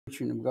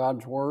preaching of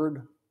God's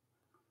Word.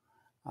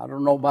 I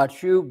don't know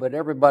about you, but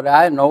everybody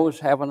I know is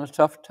having a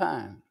tough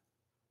time.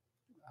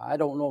 I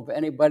don't know of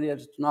anybody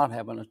that's not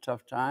having a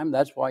tough time.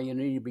 That's why you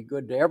need to be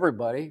good to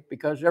everybody,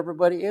 because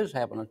everybody is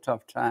having a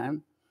tough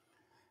time.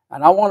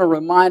 And I want to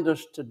remind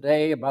us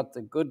today about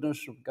the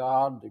goodness of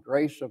God, the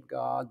grace of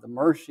God, the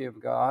mercy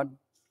of God.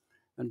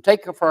 And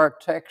take for our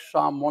text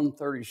Psalm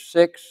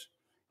 136,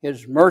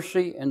 His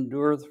mercy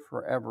endureth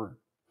forever.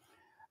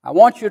 I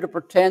want you to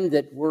pretend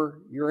that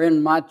you're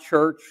in my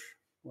church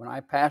when I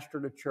pastor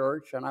the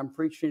church and I'm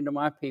preaching to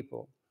my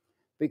people,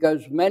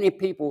 because many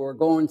people are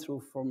going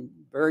through from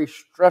very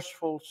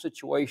stressful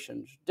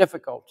situations,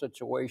 difficult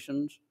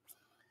situations,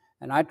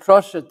 and I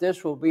trust that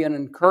this will be an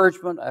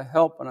encouragement, a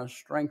help, and a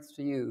strength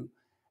to you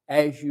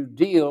as you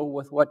deal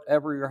with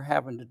whatever you're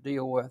having to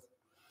deal with.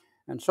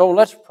 And so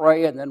let's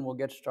pray and then we'll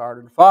get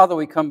started. Father,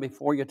 we come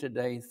before you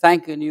today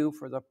thanking you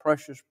for the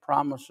precious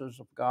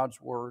promises of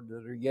God's Word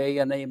that are yea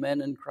and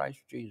amen in Christ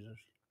Jesus.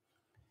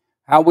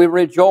 How we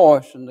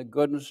rejoice in the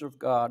goodness of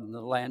God in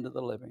the land of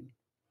the living.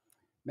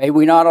 May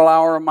we not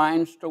allow our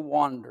minds to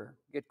wander,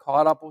 get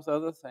caught up with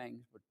other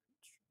things, but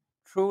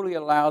truly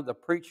allow the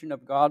preaching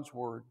of God's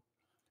Word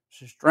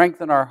to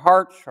strengthen our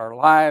hearts, our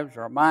lives,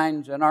 our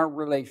minds, and our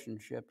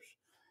relationships.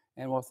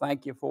 And we'll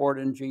thank you for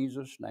it in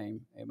Jesus'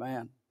 name.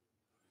 Amen.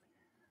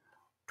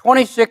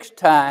 26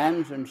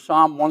 times in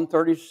Psalm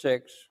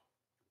 136,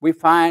 we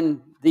find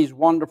these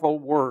wonderful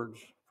words,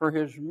 for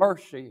His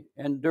mercy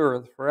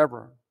endureth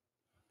forever.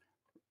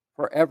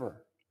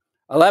 Forever.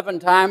 11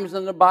 times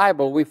in the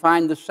Bible, we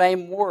find the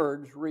same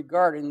words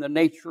regarding the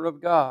nature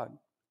of God,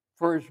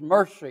 for His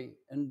mercy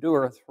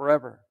endureth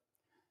forever.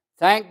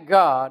 Thank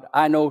God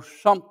I know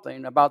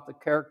something about the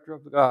character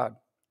of God.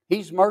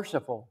 He's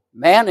merciful.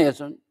 Man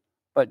isn't,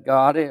 but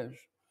God is.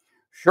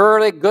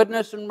 Surely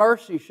goodness and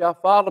mercy shall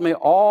follow me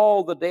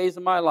all the days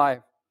of my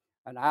life,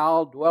 and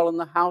I'll dwell in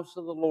the house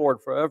of the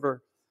Lord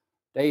forever.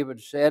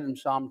 David said in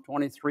Psalm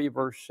 23,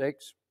 verse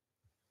 6.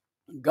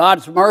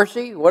 God's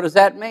mercy, what does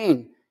that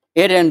mean?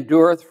 It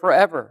endureth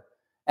forever.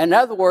 In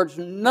other words,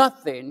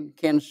 nothing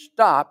can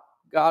stop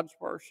God's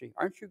mercy.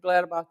 Aren't you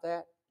glad about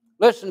that?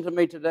 Listen to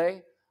me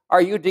today.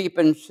 Are you deep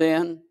in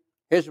sin?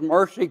 His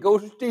mercy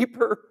goes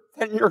deeper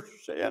than your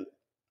sin.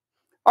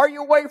 Are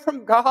you away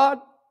from God?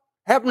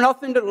 Have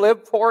nothing to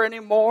live for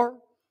anymore?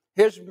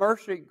 His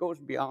mercy goes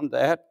beyond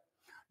that.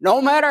 No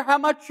matter how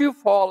much you've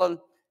fallen,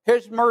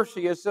 His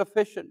mercy is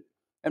sufficient.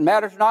 It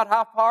matters not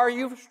how far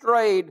you've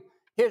strayed.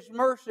 His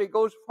mercy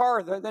goes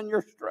farther than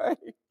your stray.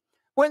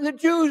 When the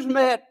Jews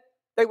met,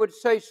 they would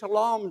say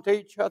shalom to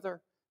each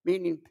other,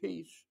 meaning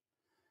peace.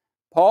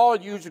 Paul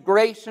used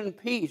grace and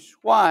peace.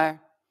 Why?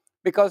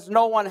 Because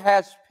no one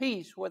has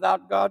peace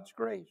without God's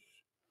grace.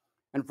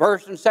 And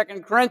 1st and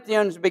 2nd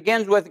Corinthians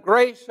begins with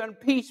grace and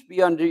peace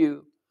be unto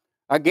you.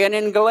 Again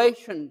in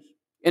Galatians,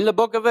 in the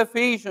book of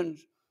Ephesians,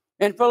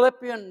 in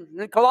Philippians,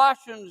 in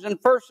Colossians, in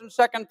 1st and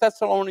 2nd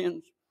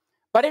Thessalonians.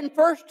 But in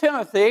 1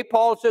 Timothy,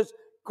 Paul says,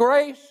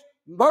 grace,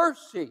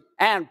 mercy,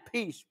 and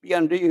peace be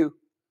unto you.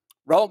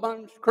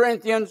 Romans,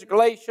 Corinthians,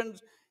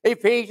 Galatians,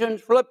 Ephesians,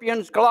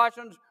 Philippians,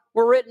 Colossians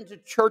were written to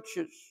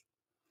churches.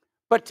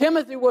 But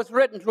Timothy was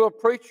written to a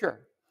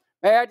preacher.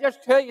 May I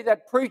just tell you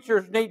that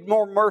preachers need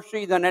more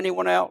mercy than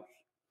anyone else.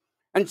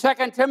 In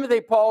 2 Timothy,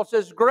 Paul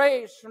says,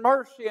 grace,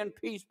 mercy, and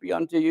peace be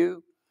unto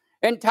you.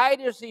 In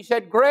Titus, he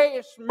said,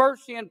 grace,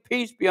 mercy, and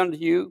peace be unto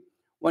you,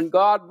 when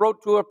God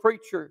wrote to a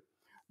preacher,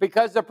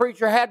 because the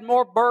preacher had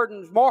more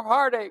burdens, more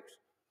heartaches.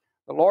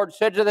 The Lord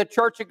said to the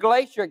church of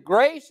Galatia,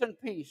 grace and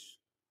peace.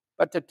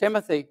 But to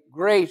Timothy,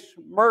 grace,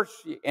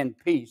 mercy, and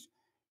peace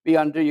be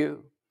unto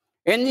you.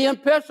 In the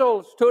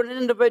epistles to an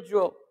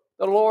individual,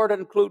 the Lord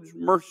includes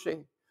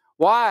mercy.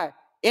 Why?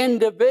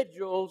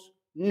 Individuals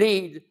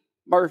need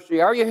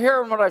mercy. Are you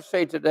hearing what I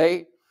say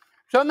today?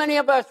 So many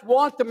of us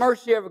want the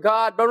mercy of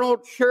God, but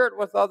don't share it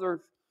with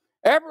others.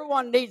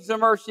 Everyone needs the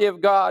mercy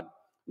of God.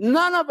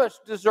 None of us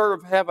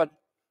deserve heaven.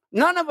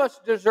 None of us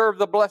deserve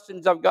the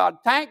blessings of God.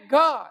 Thank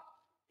God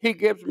He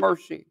gives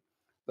mercy.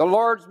 The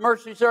Lord's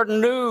mercies are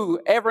new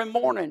every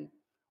morning.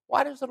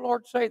 Why does the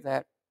Lord say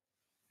that?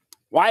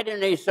 Why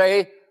didn't He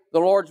say the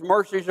Lord's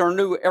mercies are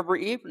new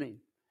every evening?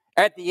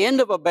 At the end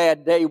of a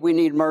bad day, we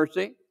need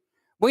mercy.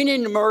 We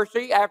need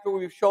mercy after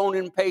we've shown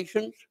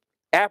impatience,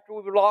 after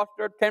we've lost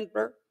our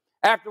temper,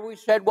 after we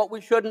said what we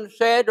shouldn't have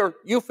said, or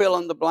you fill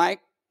in the blank.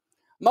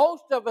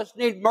 Most of us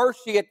need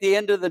mercy at the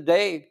end of the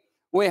day.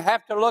 We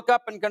have to look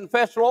up and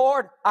confess,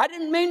 Lord, I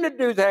didn't mean to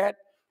do that.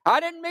 I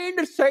didn't mean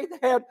to say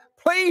that.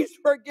 Please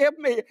forgive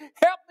me.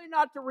 Help me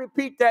not to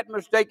repeat that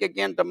mistake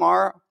again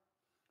tomorrow.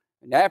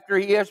 And after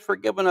He has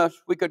forgiven us,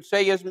 we could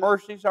say His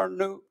mercies are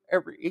new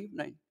every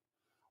evening.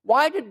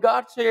 Why did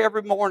God say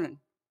every morning?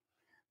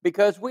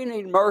 Because we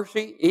need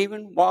mercy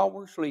even while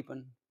we're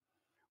sleeping.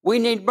 We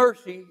need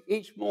mercy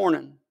each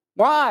morning.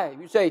 Why?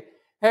 You say,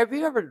 have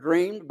you ever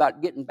dreamed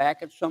about getting back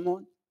at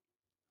someone?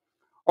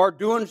 Or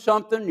doing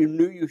something you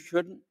knew you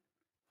shouldn't?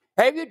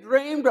 Have you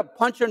dreamed of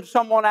punching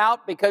someone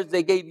out because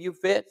they gave you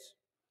fits?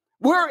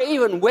 We're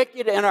even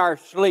wicked in our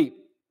sleep.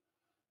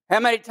 How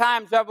many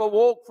times I've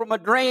awoke from a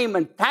dream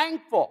and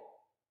thankful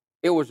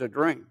it was a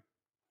dream.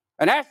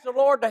 And asked the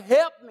Lord to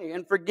help me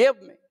and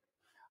forgive me.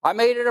 I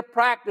made it a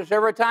practice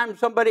every time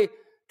somebody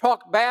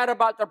talked bad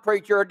about the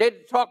preacher or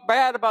did talk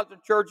bad about the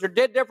church or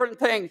did different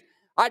things,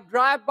 I'd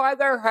drive by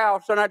their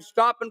house and I'd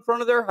stop in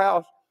front of their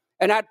house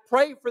and I'd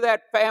pray for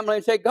that family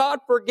and say, God,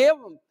 forgive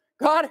them.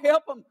 God,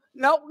 help them.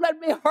 Don't let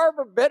me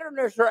harbor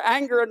bitterness or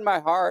anger in my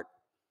heart.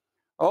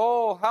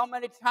 Oh, how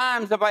many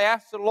times have I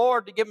asked the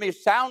Lord to give me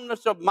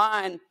soundness of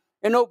mind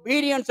and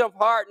obedience of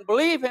heart and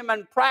believe Him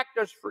and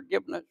practice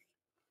forgiveness.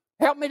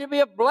 Help me to be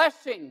a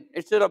blessing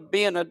instead of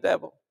being a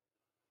devil.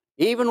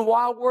 Even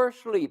while we're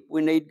asleep,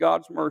 we need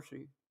God's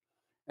mercy.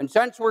 And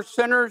since we're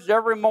sinners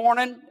every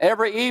morning,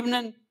 every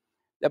evening,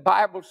 the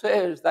Bible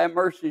says thy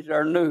mercies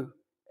are new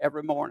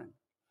every morning.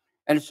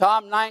 In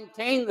Psalm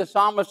 19, the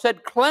psalmist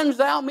said, cleanse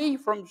thou me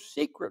from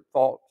secret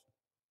faults.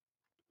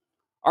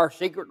 Our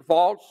secret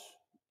faults,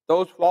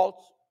 those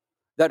faults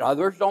that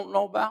others don't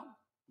know about,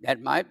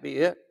 that might be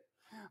it.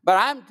 But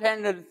I'm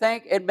tending to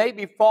think it may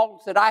be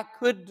faults that I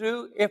could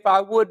do if I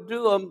would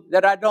do them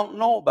that I don't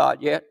know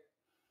about yet.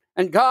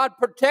 And God,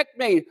 protect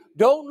me.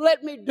 Don't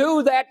let me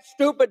do that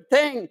stupid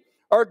thing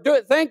or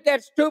think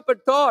that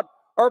stupid thought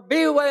or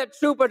be with that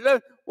stupid.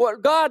 Well,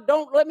 God,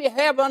 don't let me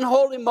have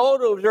unholy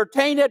motives or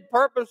tainted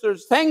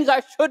purposes, things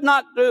I should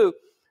not do,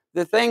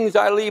 the things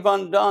I leave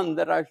undone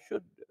that I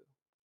should do.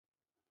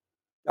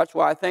 That's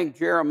why I think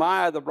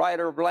Jeremiah, the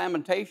writer of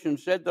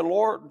Lamentations, said the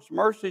Lord's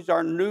mercies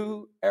are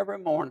new every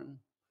morning.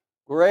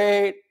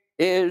 Great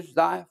is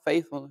thy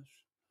faithfulness.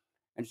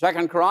 In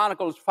 2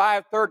 Chronicles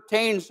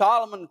 5:13,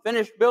 Solomon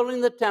finished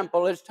building the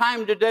temple. It's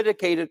time to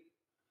dedicate it.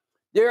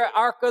 The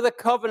Ark of the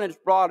Covenant's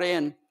brought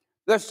in.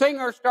 The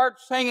singers start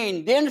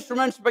singing. The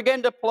instruments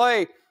begin to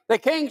play. The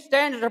king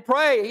stands to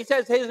pray. He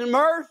says, his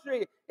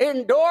mercy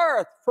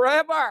endureth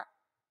forever.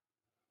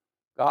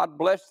 God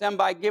blessed them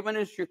by giving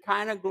us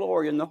Shekinah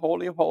glory in the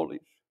Holy of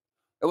Holies.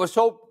 It was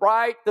so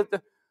bright that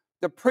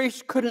the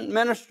priests couldn't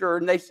minister,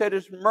 and they said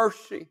his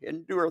mercy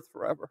endureth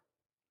forever.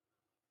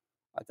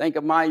 I think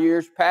of my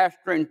years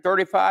pastoring,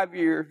 35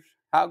 years,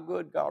 how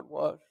good God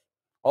was.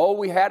 Oh,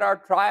 we had our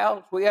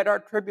trials, we had our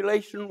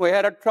tribulation, we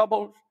had our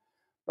troubles,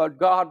 but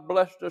God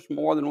blessed us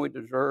more than we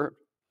deserved.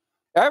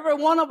 Every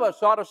one of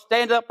us ought to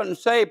stand up and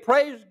say,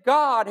 praise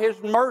God,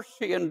 his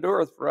mercy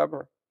endureth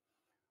forever.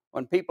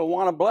 When people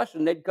want a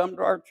blessing, they'd come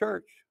to our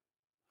church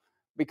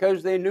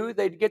because they knew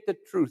they'd get the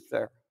truth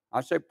there. I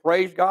say,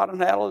 praise God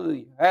and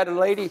hallelujah. I had a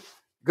lady,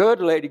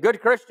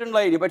 good Christian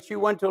lady, but she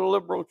went to a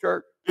liberal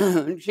church.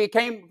 And she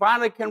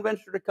finally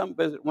convinced her to come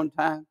visit one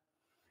time.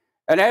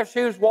 And as she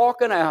was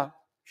walking out,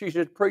 she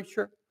said,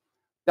 preacher,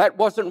 that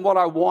wasn't what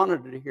I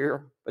wanted to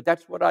hear, but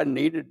that's what I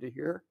needed to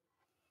hear.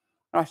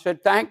 And I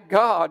said, thank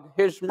God,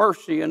 his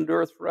mercy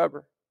endureth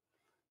forever.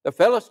 The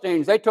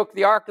Philistines, they took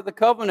the Ark of the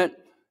Covenant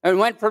and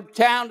went from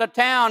town to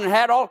town and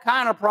had all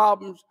kind of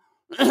problems.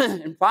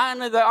 And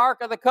finally, the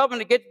Ark of the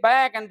Covenant gets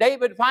back, and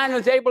David finally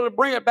is able to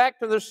bring it back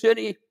to the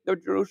city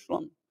of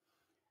Jerusalem.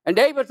 And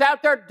David's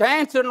out there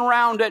dancing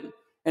around it.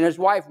 And his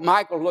wife,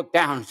 Michael, looked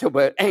down and said,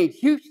 well, ain't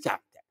you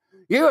something?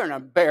 You're an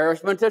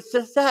embarrassment to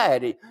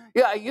society.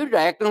 Yeah, you're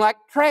acting like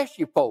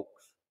trashy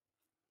folks.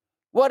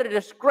 What a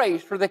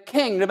disgrace for the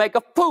king to make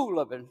a fool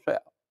of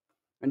himself.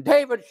 And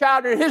David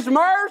shouted, his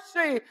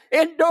mercy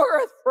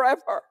endureth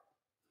forever.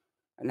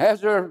 And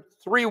Ezra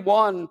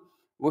 3:1,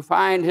 we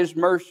find his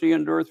mercy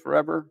endureth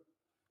forever.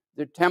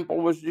 The temple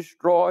was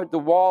destroyed, the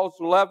walls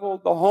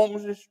leveled, the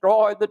homes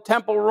destroyed, the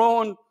temple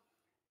ruined.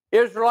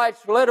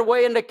 Israelites led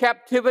away into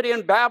captivity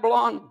in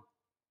Babylon.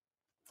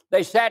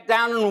 They sat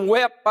down and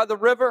wept by the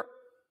river.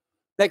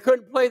 They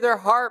couldn't play their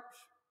harps.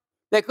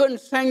 They couldn't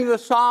sing the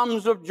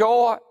psalms of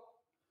joy.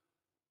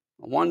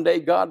 One day,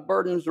 God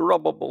burdens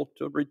Zerubbabel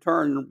to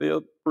return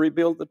and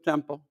rebuild the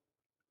temple.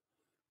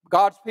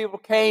 God's people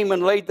came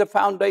and laid the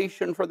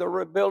foundation for the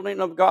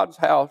rebuilding of God's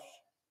house.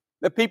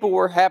 The people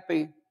were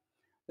happy.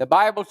 The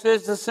Bible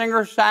says the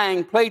singers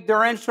sang, played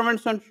their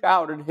instruments, and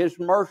shouted, his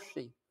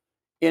mercy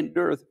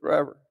endureth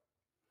forever.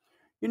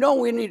 You know,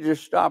 we need to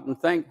stop and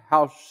think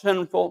how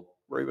sinful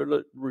we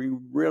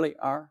really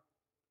are.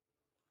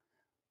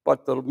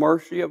 But the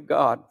mercy of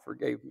God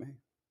forgave me.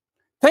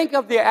 Think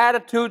of the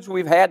attitudes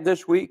we've had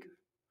this week.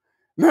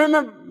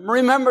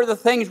 Remember the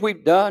things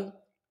we've done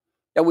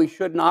that we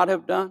should not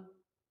have done.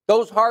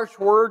 Those harsh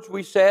words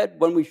we said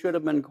when we should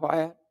have been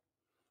quiet.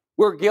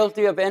 We're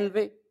guilty of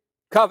envy,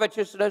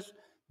 covetousness,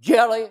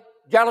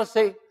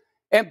 jealousy,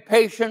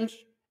 impatience,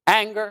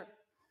 anger.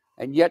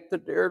 And yet the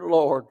dear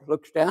Lord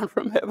looks down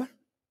from heaven.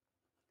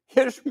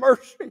 His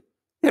mercy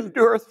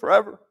endureth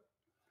forever.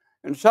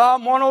 In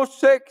Psalm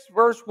 106,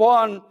 verse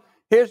 1,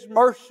 his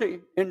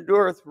mercy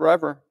endureth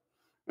forever.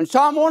 In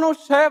Psalm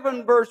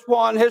 107, verse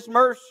 1, his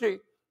mercy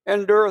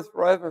endureth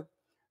forever.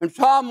 In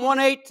Psalm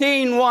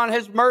 118:1,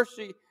 his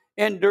mercy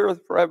endureth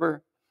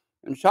forever.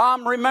 And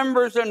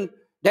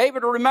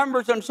David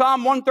remembers in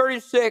Psalm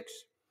 136,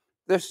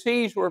 the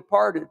seas were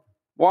parted.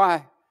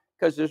 Why?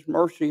 Because his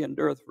mercy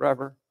endureth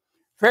forever.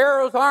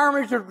 Pharaoh's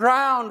armies are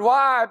drowned.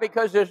 Why?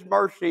 Because his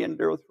mercy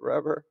endureth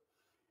forever.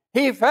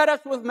 He fed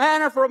us with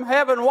manna from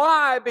heaven.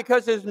 Why?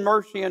 Because His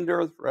mercy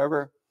endureth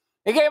forever.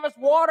 He gave us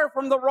water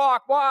from the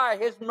rock. Why?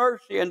 His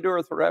mercy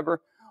endureth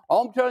forever.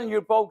 Oh, I'm telling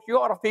you, folks, you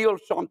ought to feel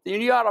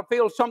something. You ought to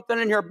feel something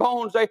in your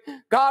bones. Say,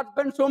 God's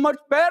been so much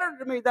better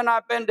to me than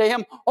I've been to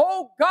Him.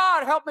 Oh,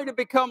 God, help me to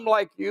become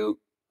like you.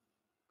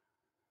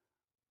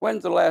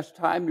 When's the last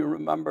time you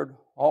remembered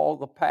all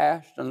the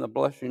past and the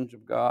blessings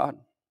of God?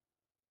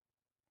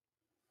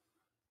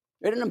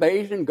 Isn't it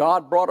amazing?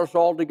 God brought us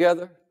all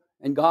together,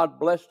 and God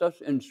blessed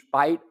us in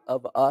spite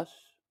of us.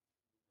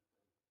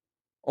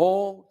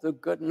 Oh, the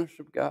goodness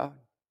of God.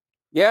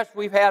 Yes,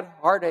 we've had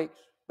heartaches,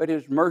 but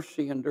His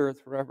mercy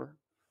endureth forever.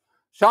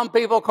 Some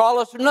people call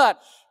us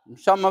nuts, and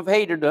some have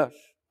hated us.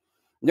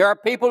 There are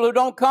people who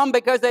don't come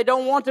because they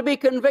don't want to be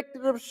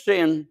convicted of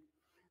sin.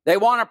 They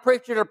want a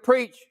preacher to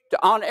preach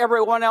on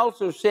everyone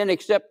else's sin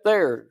except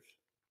theirs.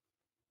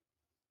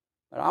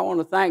 But I want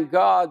to thank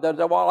God that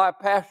while I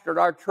pastored,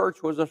 our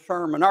church was a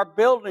sermon. Our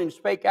buildings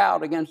spake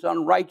out against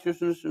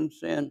unrighteousness and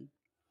sin.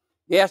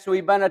 Yes,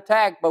 we've been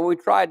attacked, but we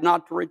tried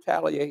not to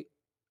retaliate.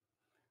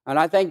 And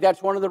I think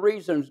that's one of the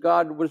reasons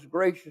God was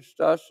gracious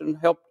to us and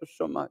helped us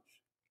so much.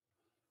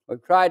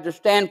 We've tried to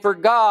stand for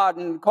God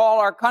and call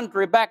our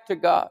country back to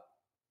God.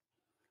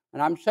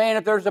 And I'm saying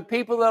if there's a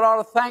people that ought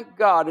to thank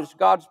God, it's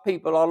God's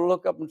people ought to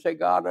look up and say,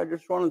 God, I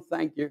just want to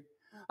thank you.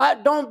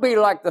 Don't be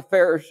like the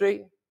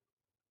Pharisee.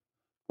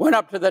 Went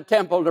up to the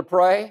temple to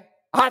pray.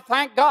 I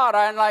thank God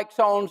I like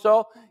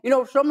so-and-so. You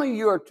know, some of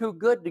you are too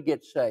good to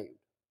get saved.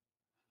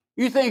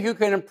 You think you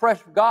can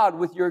impress God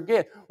with your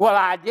gift. Well,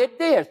 I did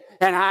this,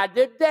 and I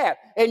did that,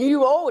 and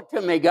you owe it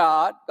to me,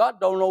 God. God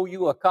don't owe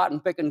you a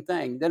cotton-picking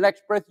thing. The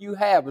next breath you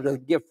have is a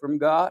gift from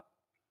God.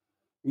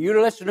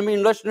 You listen to me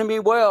and listen to me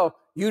well.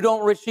 You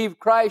don't receive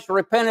Christ,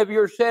 repent of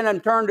your sin,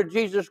 and turn to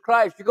Jesus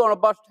Christ. You're going to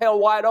bust hell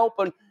wide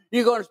open.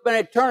 You're going to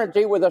spend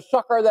eternity with a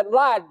sucker that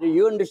lied to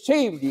you and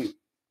deceived you.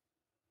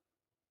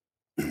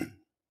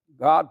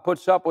 God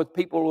puts up with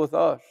people with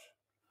us.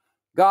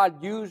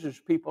 God uses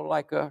people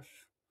like us.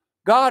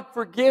 God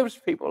forgives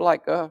people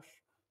like us.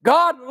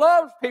 God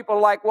loves people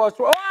like us.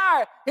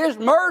 Why? His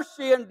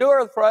mercy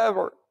endureth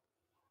forever.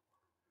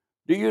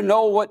 Do you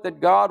know what? That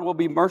God will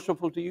be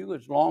merciful to you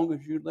as long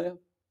as you live?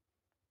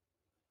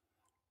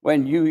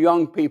 When you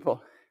young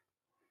people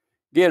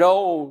get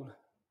old,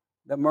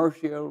 the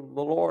mercy of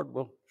the Lord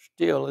will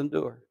still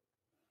endure.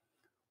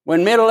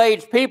 When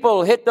middle-aged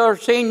people hit their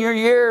senior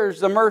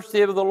years, the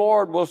mercy of the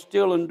Lord will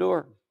still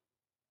endure.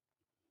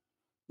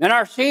 In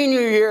our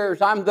senior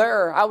years, I'm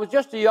there. I was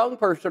just a young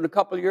person a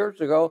couple of years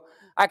ago.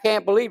 I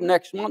can't believe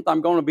next month I'm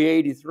going to be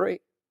 83.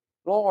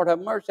 Lord have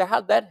mercy.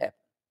 How'd that happen?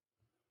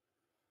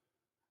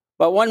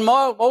 But when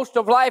most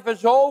of life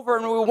is over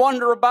and we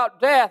wonder about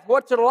death,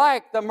 what's it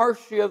like? The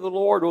mercy of the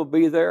Lord will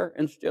be there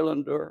and still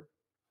endure.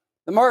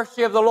 The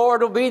mercy of the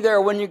Lord will be there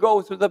when you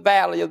go through the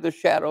valley of the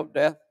shadow of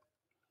death.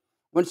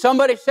 When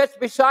somebody sits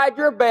beside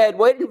your bed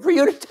waiting for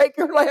you to take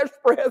your last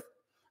breath.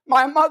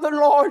 My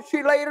mother-in-law,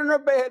 she laid in her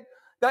bed.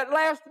 That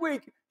last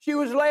week, she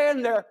was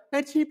laying there,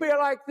 and she'd be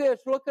like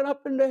this, looking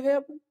up into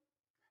heaven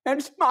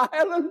and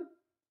smiling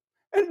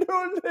and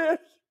doing this.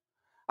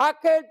 I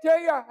can't tell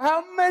you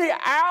how many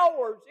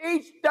hours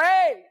each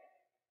day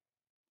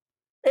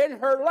in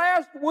her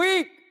last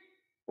week.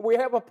 We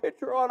have a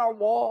picture on our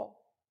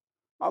wall.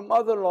 My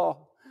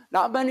mother-in-law.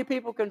 Not many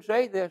people can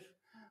say this,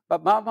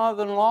 but my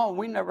mother-in-law,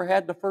 we never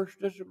had the first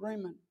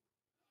disagreement.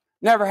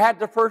 Never had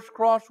the first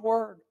cross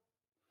word.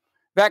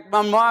 In fact,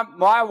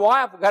 my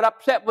wife got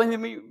upset with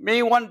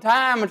me one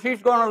time, and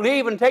she's going to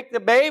leave and take the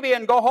baby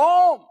and go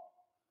home.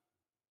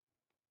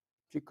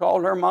 She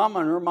called her mama,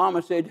 and her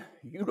mama said,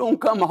 "You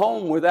don't come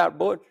home without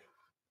Butch."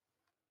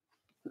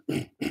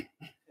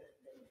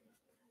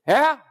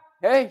 Yeah,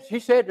 hey, she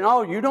said,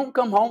 "No, you don't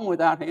come home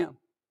without him."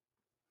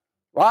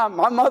 Well,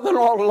 my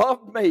mother-in-law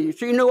loved me.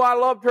 She knew I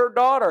loved her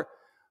daughter.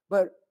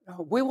 But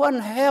we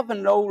wasn't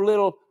having no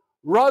little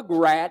rug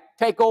rat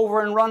take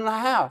over and run the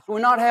house. We're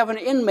not having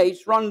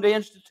inmates run the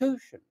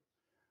institution.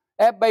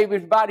 That baby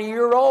was about a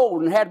year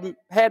old and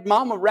had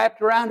mama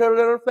wrapped around her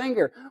little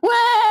finger.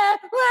 Wah,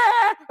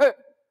 wah.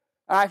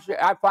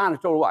 I finally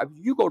told her, wife,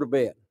 "You go to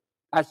bed."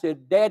 I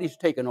said, "Daddy's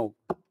taking over."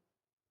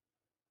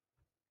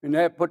 And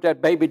that put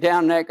that baby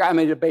down there. I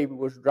mean, the baby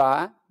was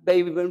dry.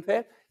 Baby been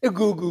fed. Goo,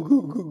 goo, goo,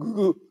 goo, goo,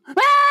 goo.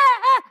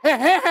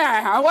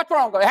 What's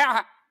wrong?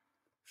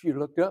 She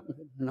looked up and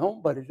said,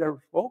 "Nobody's ever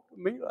spoke to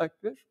me like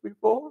this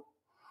before.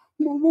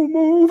 My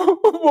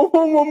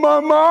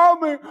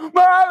mommy."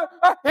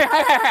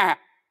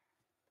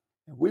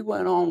 And we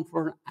went on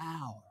for an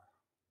hour.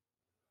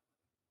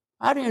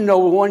 I didn't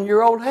know a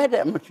 1-year-old had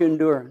that much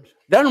endurance.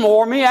 Done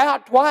wore me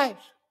out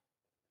twice.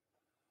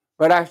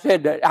 But I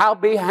said that I'll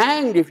be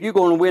hanged if you're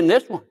going to win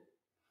this one.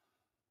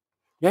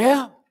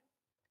 Yeah.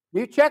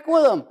 You check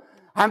with them.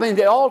 I mean,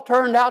 they all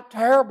turned out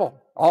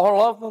terrible. All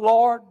love the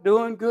Lord,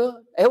 doing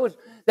good.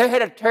 They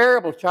had a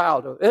terrible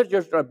childhood. It was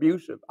just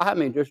abusive. I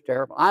mean, just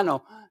terrible. I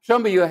know.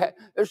 Some of you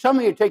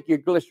take your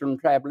glycerin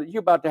tablet.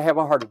 You're about to have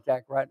a heart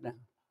attack right now.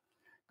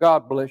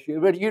 God bless you.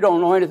 But you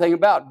don't know anything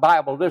about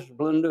Bible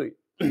discipline, do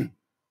you?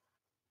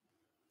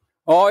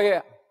 Oh,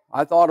 yeah.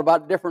 I thought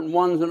about different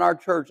ones in our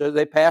church as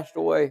they passed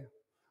away.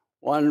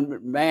 One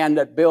man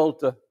that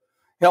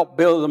helped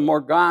build the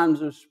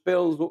Morganza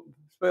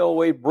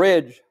Spillway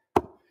Bridge.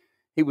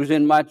 He was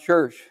in my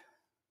church.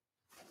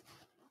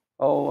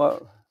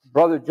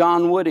 Brother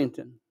John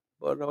Woodington.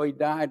 But he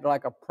died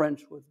like a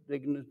prince with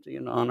dignity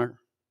and honor.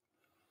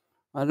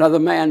 Another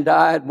man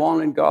died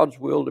wanting God's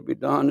will to be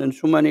done, and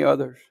so many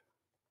others.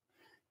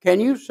 Can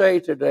you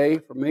say today,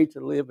 for me to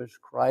live as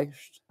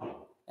Christ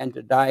and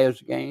to die as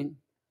gain?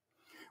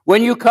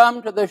 When you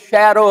come to the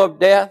shadow of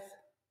death,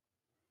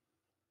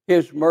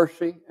 His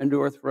mercy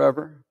endureth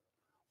forever.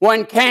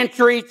 When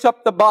cancer eats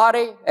up the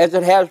body, as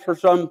it has for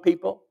some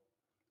people,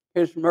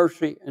 His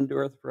mercy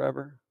endureth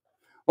forever.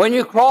 When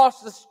you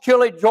cross this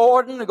chilly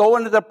Jordan and go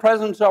into the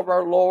presence of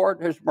our Lord,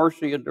 His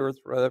mercy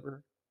endureth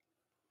forever.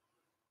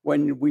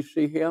 When we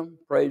see Him,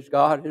 praise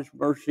God, His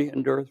mercy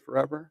endureth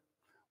forever.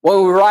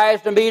 When we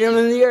rise to meet Him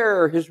in the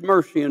air, His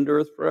mercy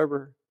endureth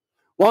forever.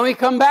 When we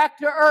come back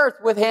to earth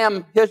with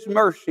Him, His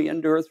mercy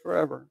endureth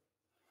forever.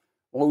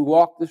 When we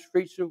walk the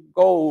streets of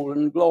gold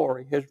and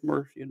glory, His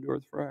mercy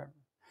endureth forever.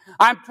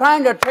 I'm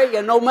trying to tell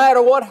you, no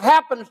matter what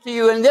happens to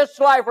you in this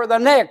life or the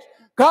next,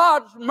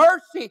 God's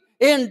mercy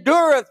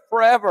endureth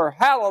forever.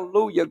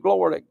 Hallelujah,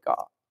 glory to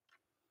God.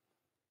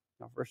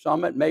 Now, for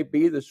some, it may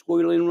be the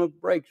squealing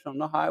of brakes on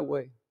the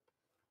highway.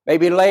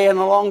 Maybe laying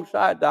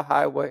alongside the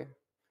highway.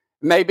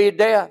 Maybe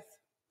death.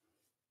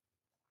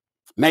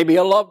 Maybe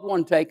a loved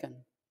one taken.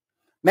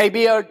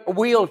 Maybe a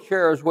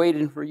wheelchair is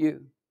waiting for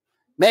you.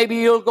 Maybe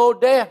you'll go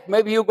deaf.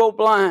 Maybe you'll go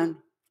blind.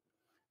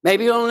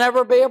 Maybe you'll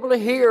never be able to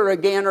hear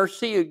again or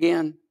see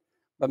again.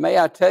 But may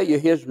I tell you,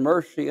 His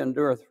mercy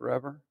endureth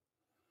forever.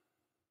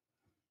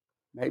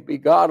 Maybe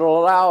God will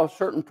allow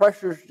certain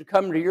pressures to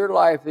come to your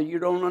life that you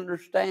don't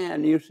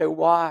understand. You say,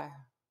 why?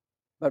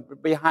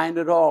 But behind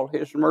it all,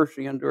 His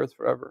mercy endureth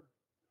forever.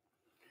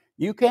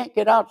 You can't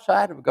get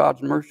outside of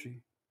God's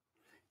mercy.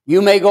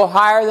 You may go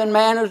higher than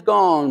man has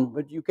gone,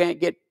 but you can't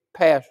get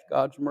past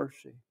God's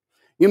mercy.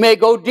 You may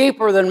go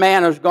deeper than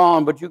man has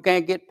gone, but you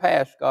can't get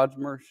past God's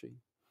mercy.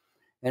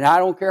 And I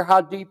don't care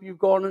how deep you've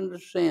gone into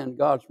sin,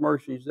 God's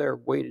mercy is there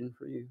waiting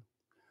for you.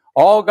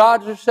 All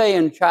God's is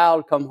saying,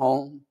 child, come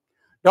home.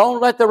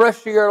 Don't let the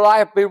rest of your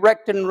life be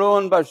wrecked and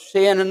ruined by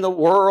sin and the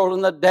world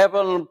and the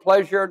devil and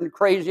pleasure and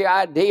crazy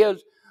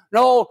ideas.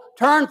 No,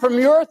 turn from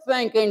your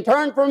thinking.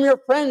 Turn from your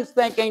friends'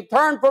 thinking.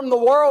 Turn from the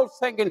world's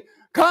thinking.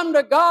 Come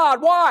to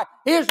God. Why?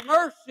 His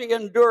mercy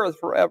endureth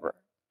forever.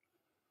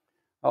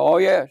 Oh,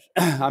 yes.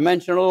 I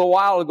mentioned a little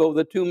while ago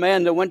the two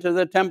men that went to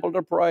the temple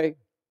to pray.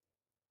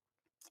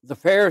 The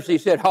Pharisee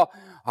said, oh,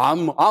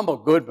 I'm a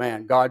good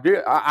man, God.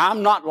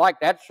 I'm not like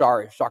that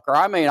sorry sucker.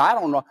 I mean, I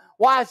don't know.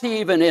 Why is he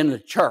even in the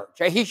church?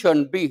 He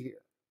shouldn't be here.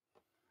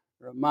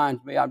 It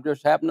reminds me, I'm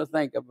just happening to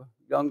think of a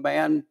young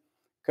man,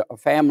 a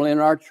family in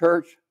our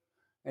church,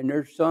 and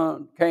their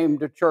son came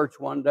to church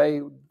one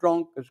day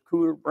drunk as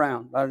Cooter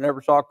Brown. I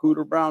never saw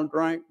Cooter Brown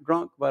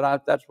drunk,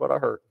 but that's what I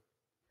heard.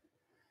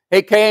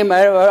 He came,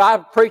 I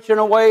was preaching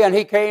away, and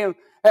he came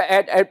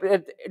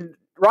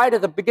right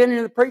at the beginning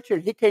of the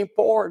preaching. He came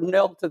forward and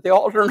knelt at the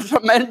altar, and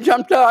some men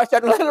jumped up. I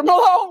said, let him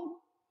alone.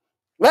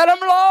 Let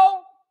him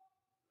alone.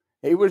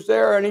 He was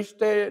there, and he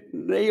stayed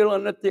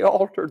kneeling at the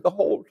altar the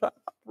whole time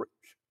I preached.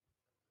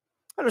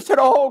 And I said,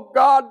 oh,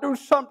 God, do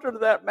something to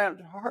that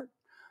man's heart.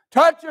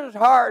 Touch his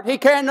heart. He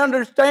can't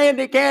understand.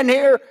 He can't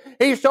hear.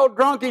 He's so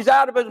drunk, he's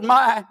out of his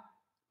mind.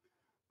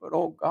 But,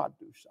 oh, God,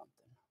 do something.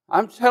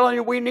 I'm telling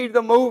you, we need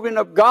the moving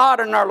of God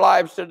in our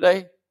lives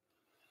today.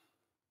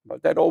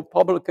 But that old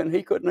publican,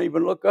 he couldn't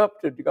even look up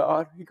to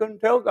God. He couldn't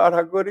tell God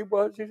how good he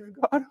was. He said,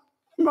 God,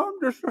 I'm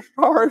just a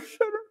sorry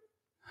sinner.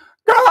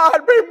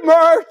 God, be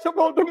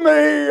merciful to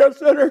me, a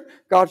sinner.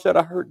 God said,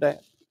 I heard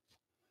that.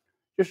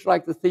 Just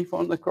like the thief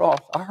on the cross.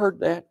 I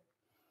heard that.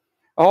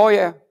 Oh,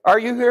 yeah. Are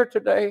you here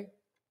today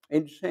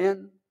in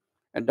sin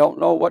and don't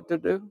know what to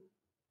do?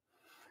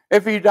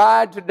 If you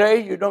died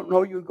today, you don't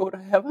know you'd go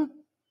to heaven.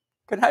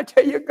 Can I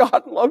tell you,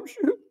 God loves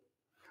you?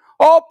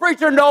 Oh,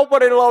 preacher,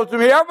 nobody loves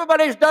me.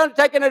 Everybody's done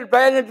taking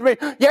advantage of me.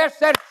 Yes,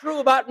 that's true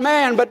about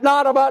man, but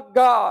not about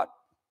God.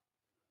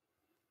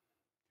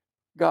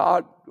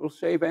 God will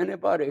save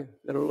anybody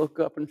that'll look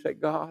up and say,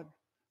 God,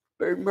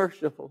 be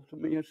merciful to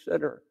me, a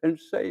sinner, and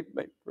save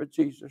me for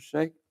Jesus'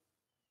 sake.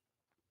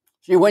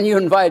 See, when you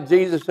invite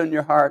Jesus in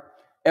your heart,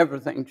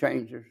 everything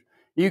changes.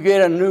 You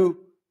get a new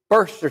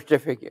birth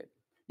certificate.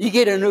 You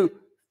get a new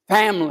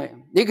family.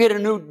 You get a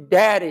new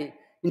daddy.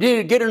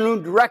 You get a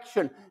new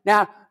direction.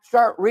 Now,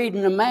 start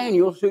reading the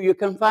manual so you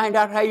can find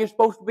out how you're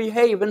supposed to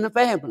behave in the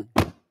family.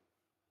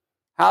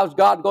 How's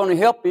God going to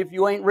help you if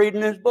you ain't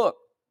reading this book?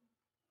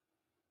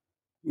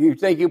 You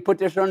think you put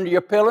this under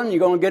your pillow and you're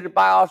going to get it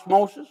by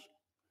osmosis?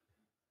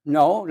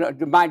 No,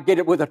 you might get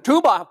it with a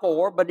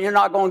 2x4, but you're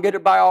not going to get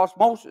it by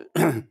osmosis.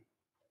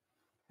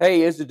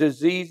 Hey, is a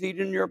disease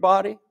eating your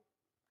body?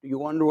 Do you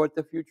wonder what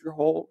the future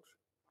holds?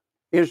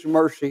 His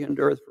mercy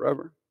endureth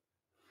forever.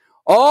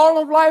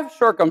 All of life's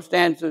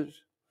circumstances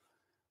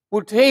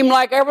will seem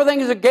like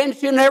everything is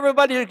against you and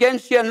everybody's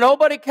against you and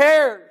nobody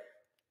cares.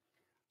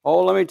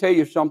 Oh, let me tell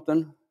you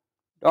something.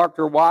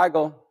 Dr.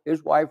 Weigel,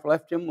 his wife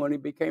left him when he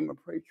became a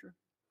preacher.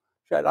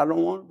 Said, I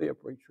don't want to be a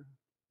preacher.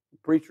 A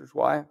preacher's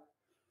wife.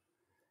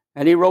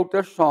 And he wrote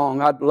this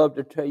song. I'd love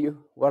to tell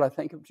you what I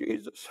think of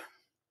Jesus.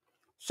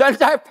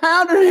 Since I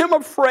found in him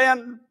a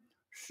friend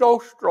so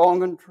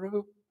strong and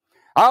true,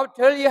 I'll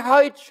tell you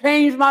how he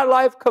changed my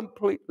life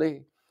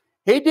completely.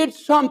 He did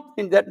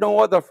something that no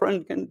other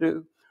friend can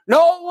do.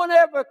 No one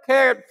ever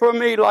cared for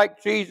me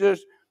like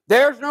Jesus.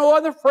 There's no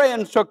other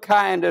friend so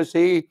kind as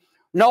he.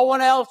 No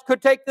one else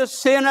could take the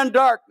sin and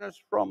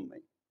darkness from me.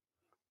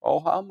 Oh,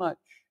 how much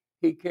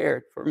he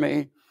cared for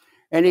me.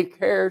 And he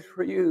cares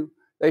for you.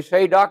 They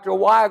say Dr.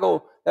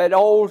 Weigel, that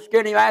old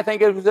skinny, I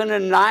think it was in the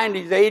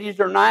 90s, 80s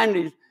or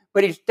 90s,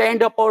 but he'd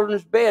stand up on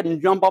his bed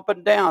and jump up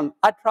and down.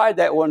 I tried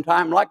that one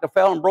time, like I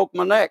fell and broke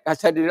my neck. I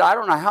said, I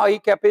don't know how he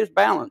kept his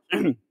balance.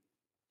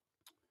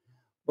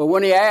 But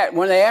when they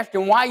asked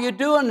him, why are you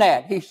doing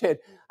that? He said,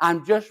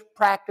 I'm just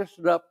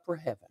practicing up for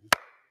heaven.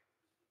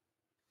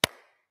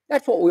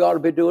 That's what we ought to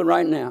be doing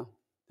right now.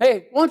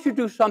 Hey, why don't you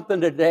do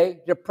something today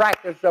to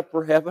practice up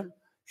for heaven?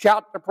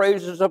 Shout the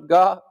praises of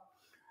God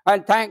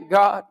and thank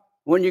God.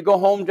 When you go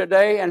home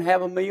today and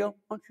have a meal,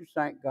 why don't you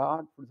thank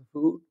God for the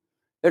food?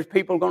 There's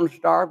people going to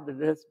starve to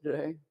death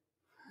today.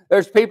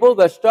 There's people,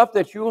 the stuff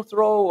that you'll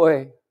throw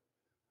away,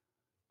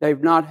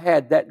 they've not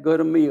had that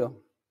good a meal.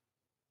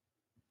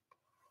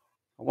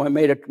 I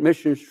made a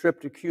mission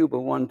trip to Cuba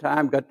one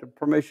time, got the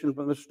permission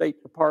from the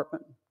State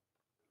Department.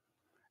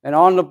 And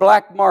on the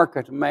black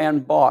market, a man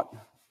bought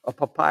a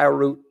papaya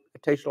root.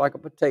 It tastes like a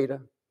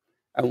potato,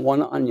 and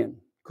one onion.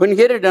 Couldn't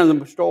get it in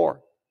the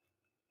store.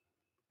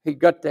 He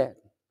got that.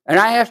 And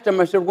I asked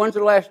him, I said, when's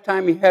the last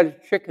time he had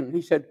a chicken?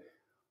 He said,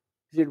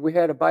 we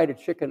had a bite of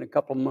chicken a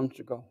couple of months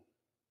ago.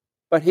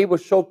 But he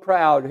was so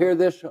proud. Here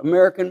this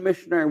American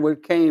missionary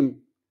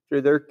came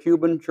to their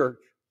Cuban church.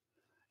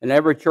 And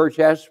every church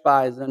has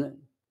spies in it.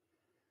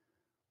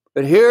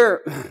 But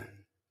here,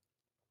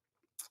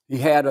 he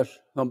had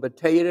some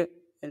potato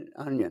and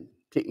onion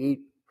to eat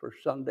for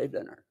Sunday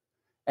dinner.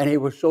 And he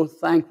was so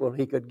thankful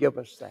he could give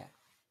us that.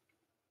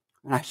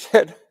 And I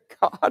said,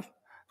 God,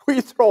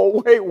 we throw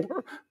away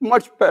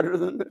much better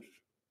than this.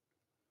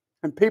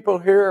 And people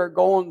here are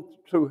going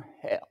through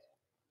hell.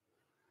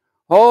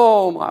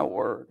 Oh, my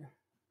word.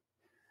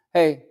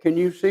 Hey, can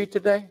you see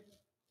today?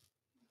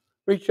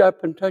 Reach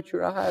up and touch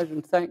your eyes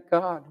and thank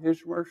God.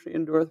 His mercy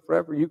endureth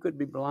forever. You could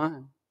be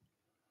blind.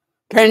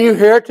 Can you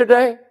hear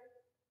today?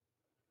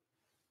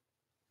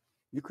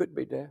 You could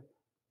be deaf.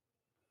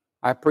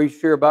 I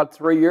preached here about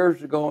 3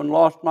 years ago and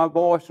lost my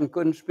voice and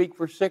couldn't speak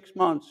for 6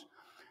 months.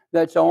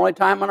 That's the only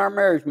time in our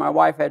marriage my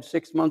wife had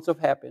 6 months of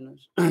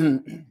happiness.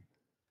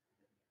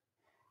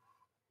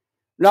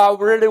 Now, I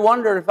really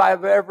wondered if I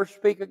would ever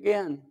speak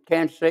again.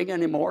 Can't sing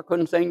anymore.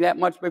 Couldn't sing that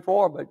much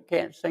before, but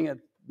can't sing a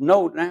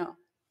note now.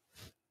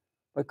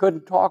 But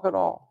couldn't talk at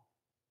all.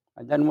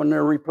 And then when they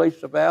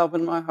replaced the valve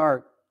in my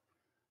heart,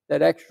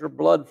 that extra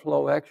blood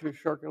flow, extra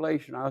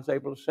circulation, I was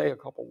able to say a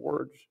couple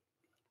words.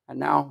 And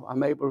now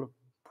I'm able to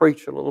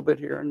preach a little bit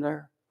here and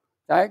there.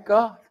 Thank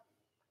God.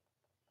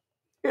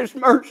 His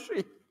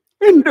mercy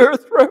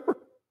endureth forever.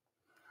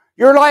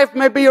 Your life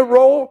may be a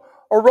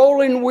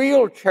rolling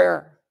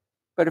wheelchair,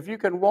 but if you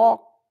can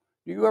walk,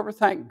 do you ever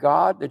thank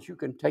God that you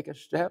can take a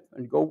step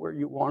and go where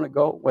you want to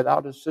go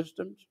without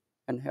assistance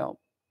and help?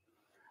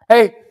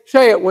 Hey,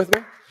 say it with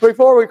me.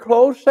 Before we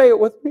close, say it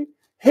with me.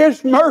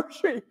 His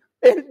mercy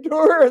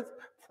endureth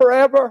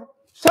forever.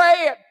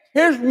 Say it.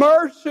 His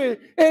mercy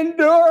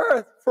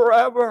endureth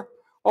forever.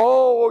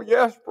 Oh,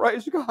 yes,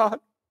 praise God.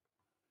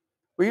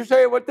 Well, you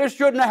say, well, this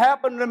shouldn't have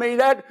happened to me.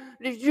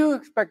 Did you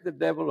expect the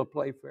devil to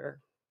play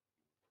fair?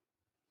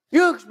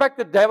 You expect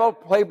the devil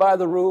to play by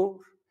the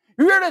rules?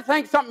 You really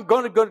think something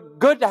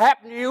good to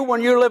happen to you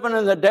when you're living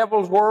in the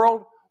devil's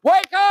world?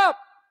 Wake up!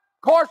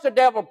 Of course the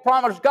devil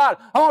promised God,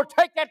 I'm going to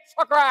take that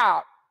sucker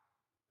out.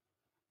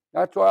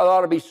 That's why there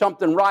ought to be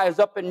something rise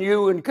up in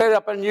you and get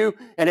up in you.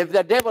 And if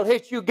the devil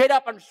hits you, get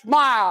up and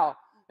smile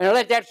and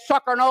let that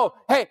sucker know,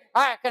 hey,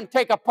 I can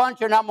take a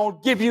punch and I'm going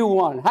to give you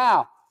one.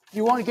 How?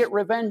 You want to get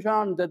revenge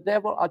on the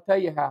devil? I'll tell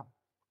you how.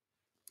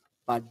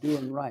 By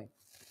doing right.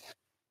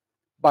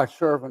 By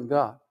serving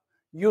God.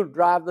 You'll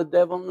drive the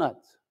devil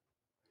nuts.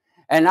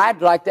 And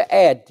I'd like to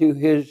add to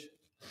his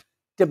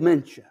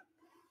dementia,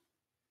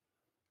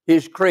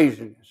 his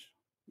craziness.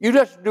 You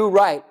just do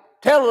right.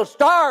 Tell the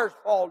stars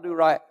fall, do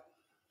right.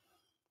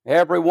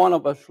 Every one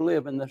of us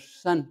live in the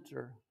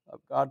center of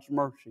God's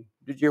mercy.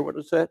 Did you hear what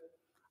I said?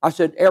 I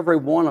said every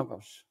one of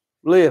us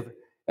live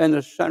in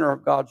the center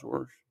of God's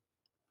mercy.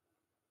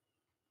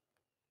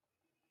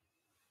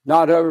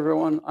 Not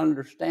everyone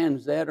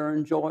understands that or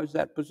enjoys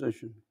that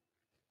position.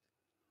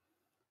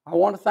 I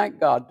want to thank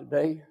God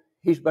today.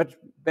 He's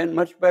been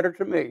much better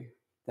to me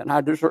than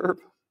I deserve.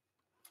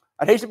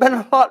 And he's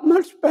been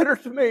much better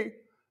to me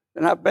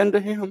than I've been to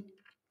him.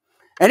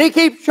 And he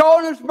keeps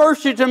showing his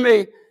mercy to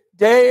me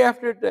day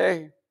after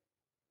day.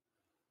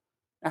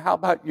 Now, how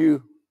about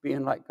you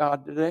being like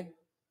God today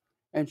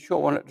and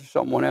showing it to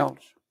someone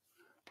else?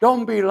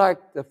 Don't be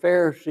like the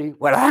Pharisee.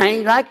 Well, I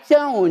ain't like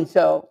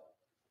so-and-so.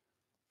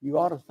 You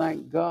ought to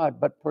thank God,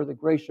 but for the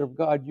grace of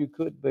God, you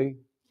could be.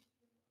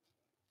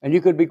 And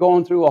you could be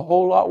going through a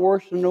whole lot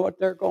worse than what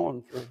they're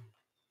going through.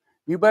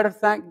 You better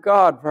thank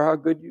God for how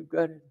good you've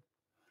got it.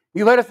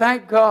 You better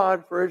thank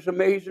God for His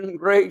amazing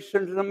grace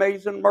and His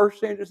amazing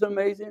mercy and His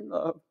amazing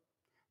love.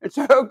 And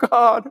say, oh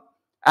God,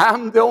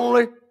 I'm the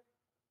only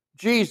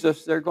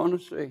Jesus they're going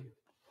to see.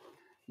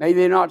 May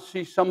they not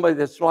see somebody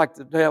that's like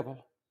the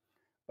devil,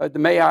 but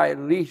may I at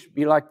least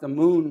be like the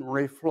moon,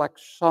 reflect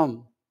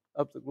some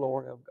of the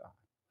glory of God.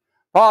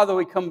 Father,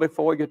 we come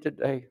before you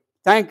today,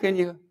 thanking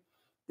you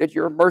that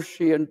your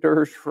mercy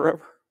endures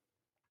forever.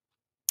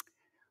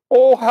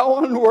 Oh,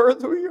 how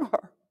unworthy we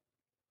are.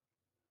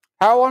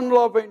 How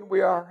unloving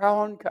we are.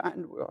 How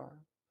unkind we are.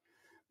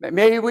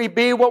 May we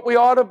be what we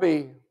ought to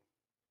be.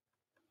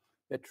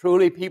 That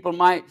truly people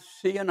might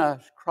see in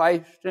us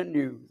Christ in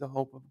you, the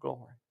hope of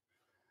glory.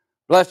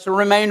 Bless the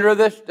remainder of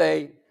this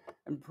day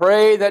and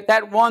pray that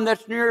that one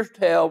that's nearest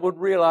hell would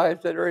realize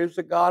that there is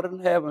a God in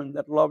heaven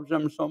that loves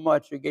them so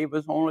much He gave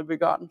His only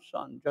begotten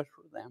Son just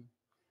for them.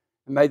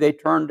 And may they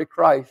turn to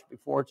Christ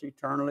before it's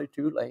eternally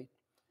too late.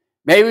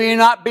 May we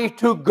not be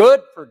too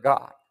good for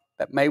God,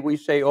 but may we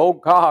say, oh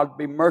God,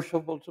 be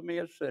merciful to me,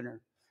 a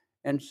sinner,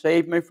 and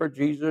save me for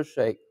Jesus'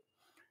 sake.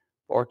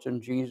 For it's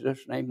in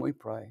Jesus' name we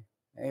pray.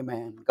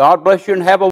 Amen. God bless you and have a